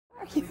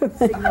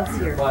Signals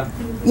here.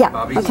 Yeah,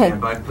 Bobby, okay.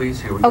 stand by,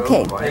 please. Here we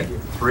Okay. go. Quiet.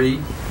 3,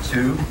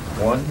 2,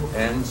 1,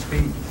 and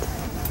speed.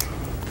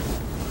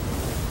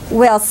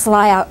 Well,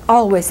 Sly, I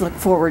always look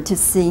forward to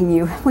seeing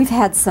you. We've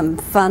had some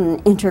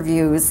fun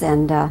interviews,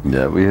 and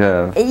Yeah, we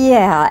have.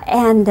 yeah,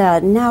 and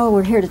now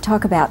we're here to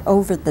talk about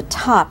Over the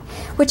Top,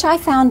 which I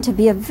found to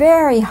be a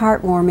very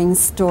heartwarming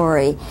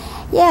story.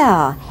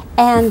 Yeah,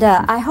 and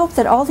I hope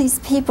that all these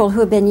people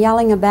who have been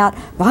yelling about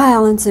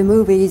violence in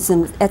movies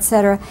and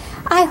etc.,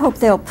 I hope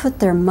they'll put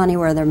their money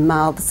where their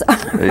mouths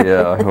are.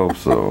 Yeah, I hope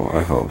so.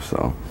 I hope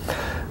so.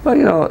 Well,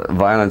 you know,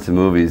 violence in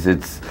movies,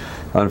 it's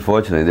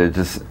unfortunately, they're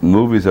just,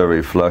 movies are a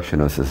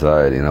reflection of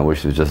society, and I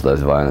wish there was just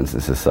less violence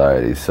in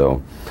society.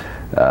 So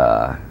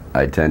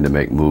I tend to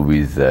make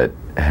movies that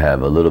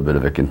have a little bit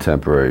of a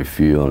contemporary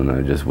feel, and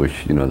I just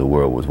wish, you know, the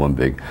world was one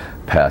big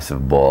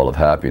passive ball of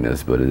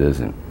happiness, but it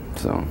isn't.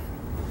 So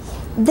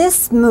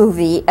this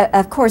movie,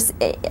 of course,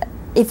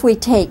 if we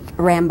take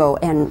Rambo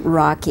and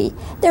Rocky,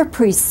 they're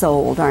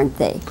pre-sold, aren't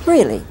they?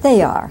 Really,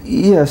 they are.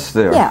 yes,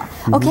 they are. Yeah.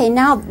 Okay,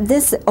 now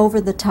this Over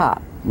the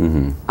Top,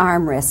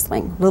 arm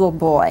wrestling, little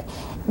boy.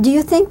 Do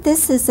you think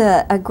this is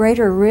a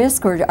greater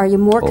risk, or are you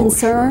more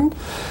concerned?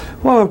 Sure.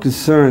 Well, I'm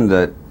concerned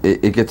that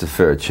it gets a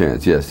fair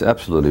chance. Yes,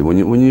 absolutely.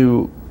 When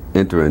you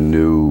enter a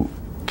new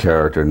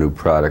character, new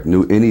product,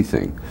 new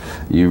anything,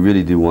 you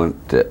really do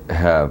want to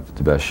have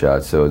the best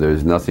shot. So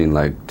there's nothing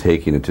like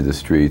taking it to the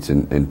streets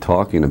and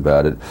talking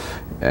about it,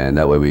 and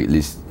that way at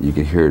least you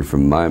can hear it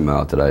from my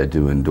mouth that I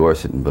do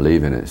endorse it and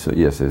believe in it. So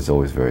yes, it's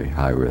always very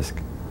high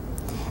risk.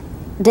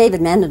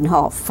 David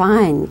Mendenhall,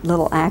 fine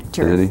little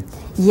actor. Isn't he?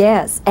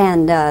 Yes,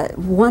 and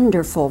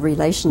wonderful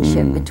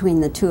relationship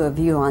between the two of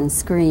you on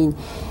screen.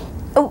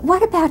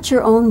 What about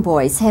your own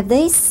boys? Have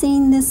they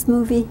seen this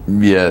movie?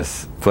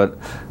 Yes, but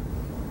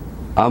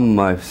I'm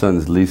my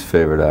son's least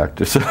favorite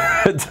actor, so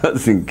it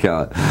doesn't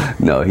count.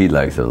 No, he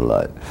likes it a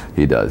lot.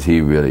 He does.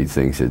 He really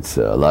thinks it's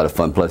a lot of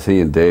fun. Plus, he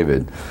and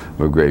David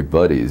were great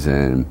buddies,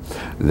 and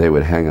they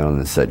would hang out on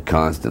the set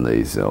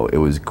constantly. So it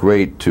was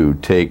great to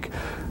take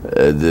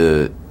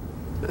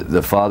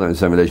the father and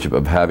son relationship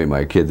of having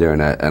my kid there,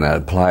 and I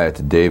apply it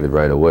to David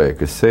right away,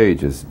 because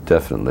Sage is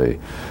definitely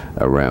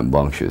a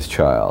rambunctious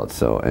child,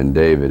 so, and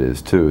David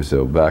is too,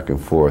 so back and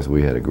forth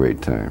we had a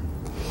great time.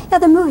 Yeah,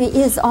 the movie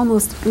is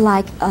almost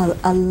like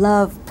a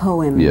love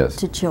poem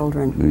to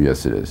children.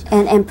 Yes, it is.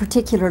 And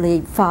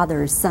particularly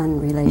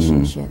father-son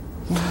relationship. Yeah.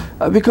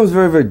 It becomes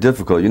very, very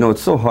difficult. You know,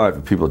 it's so hard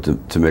for people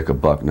to make a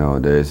buck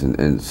nowadays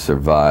and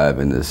survive,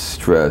 and there's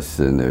stress,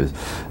 and there's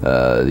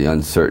the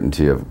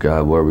uncertainty of,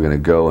 God, where are we going to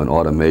go, and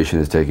automation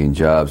is taking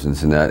jobs and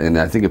this and that, and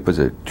I think it puts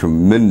a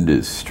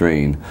tremendous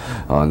strain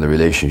on the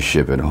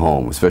relationship at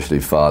home, especially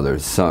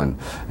father-son.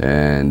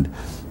 And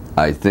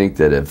I think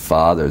that if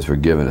fathers were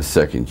given a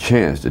second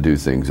chance to do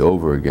things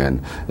over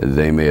again,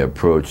 they may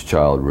approach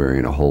child rearing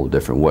in a whole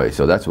different way.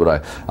 So that's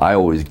what I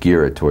always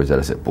gear it towards that.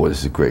 I said, boy,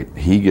 this is great.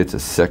 He gets a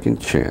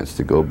second chance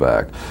to go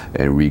back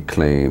and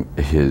reclaim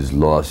his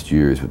lost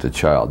years with the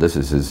child. This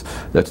is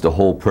that's the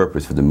whole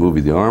purpose for the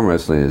movie. The arm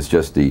wrestling is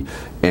just the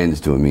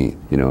ends to a means,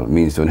 you know,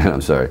 means to an end,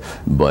 I'm sorry.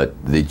 But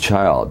the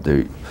child,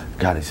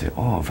 God, I say,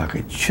 oh, if I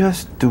could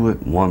just do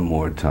it one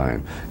more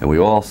time. And we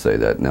all say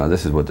that. Now,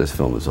 this is what this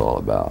film is all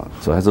about.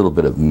 So it has a little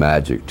bit of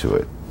magic to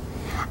it.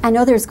 I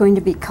know there's going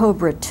to be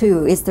Cobra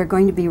 2. Is there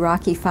going to be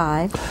Rocky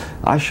 5?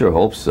 I sure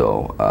hope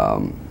so.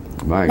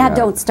 My now God.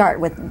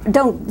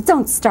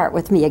 don't start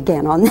with me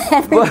again on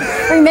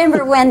that.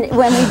 Remember when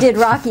we did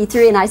Rocky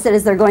 3 and I said,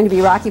 is there going to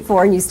be Rocky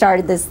 4, and you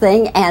started this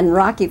thing, and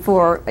Rocky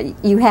 4,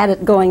 you had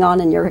it going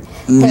on in your head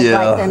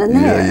right then and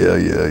there.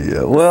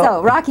 Yeah. Well,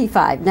 so Rocky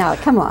 5, now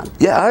come on.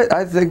 Yeah,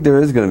 I think there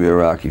is going to be a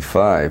Rocky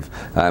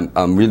 5.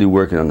 I'm really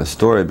working on the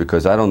story,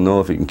 because I don't know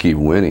if he can keep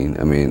winning.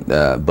 I mean,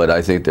 but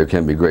I think there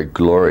can be great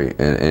glory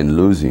in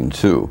losing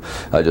too.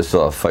 I just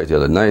saw a fight the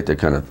other night that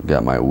kind of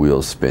got my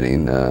wheels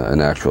spinning, an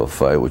actual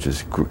fight, which is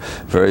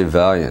very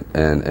valiant,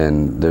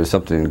 and there's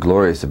something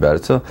glorious about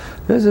it. So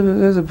there's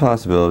a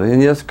possibility.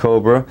 And yes,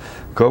 Cobra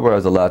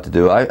has a lot to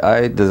do.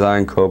 I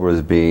designed Cobra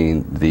as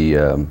being the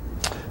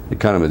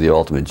kind of the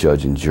ultimate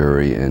judge and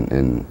jury,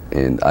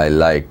 and I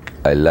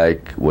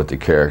like what the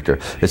character.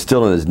 It's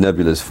still in its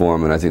nebulous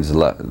form, and I think there's a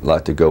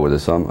lot to go with it.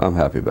 So I'm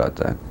happy about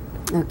that.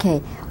 Okay,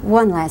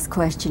 one last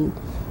question.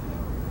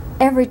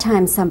 Every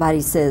time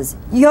somebody says,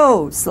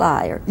 yo,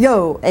 Sly, or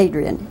yo,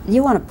 Adrian,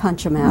 you want to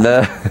punch them out.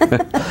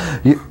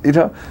 you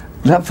know,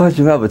 not punch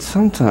them out, but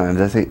sometimes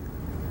I think,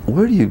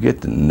 where do you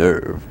get the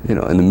nerve, you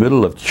know, in the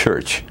middle of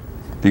church,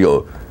 to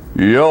go,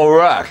 yo,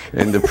 rock,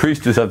 and the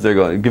priest is up there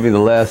going, giving the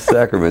last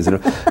sacraments, you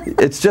know.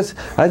 It's just,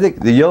 I think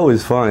the yo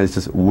is fine, it's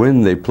just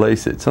when they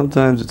place it.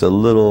 Sometimes it's a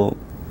little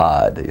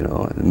odd, you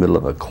know, in the middle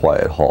of a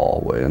quiet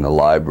hallway in the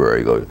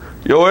library, go,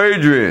 yo,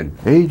 Adrian.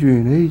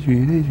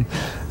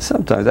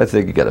 Sometimes I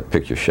think you got to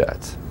pick your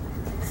shots.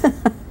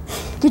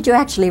 Did you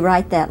actually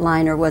write that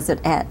line, or was it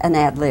an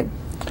ad-lib?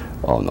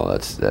 Oh no,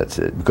 that's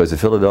it. Because in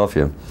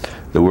Philadelphia,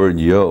 the word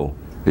yo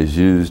is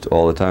used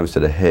all the time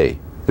instead of hey.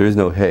 There is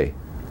no hey.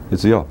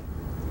 It's yo.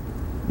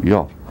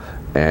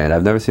 And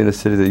I've never seen a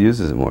city that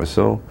uses it more.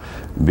 So,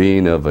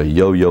 being of a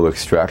yo-yo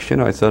extraction,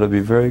 I thought it'd be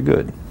very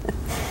good.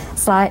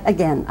 So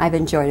again, I've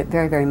enjoyed it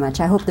very, very much.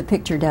 I hope the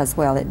picture does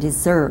well. It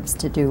deserves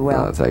to do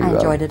well. Oh, thank you, I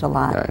enjoyed Valerie. it a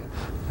lot. All right.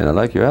 And I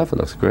like your outfit.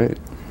 Looks great.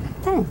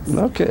 Thanks.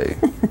 Okay.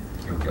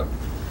 Here we go.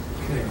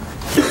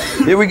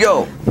 Here we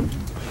go.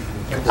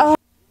 Oh.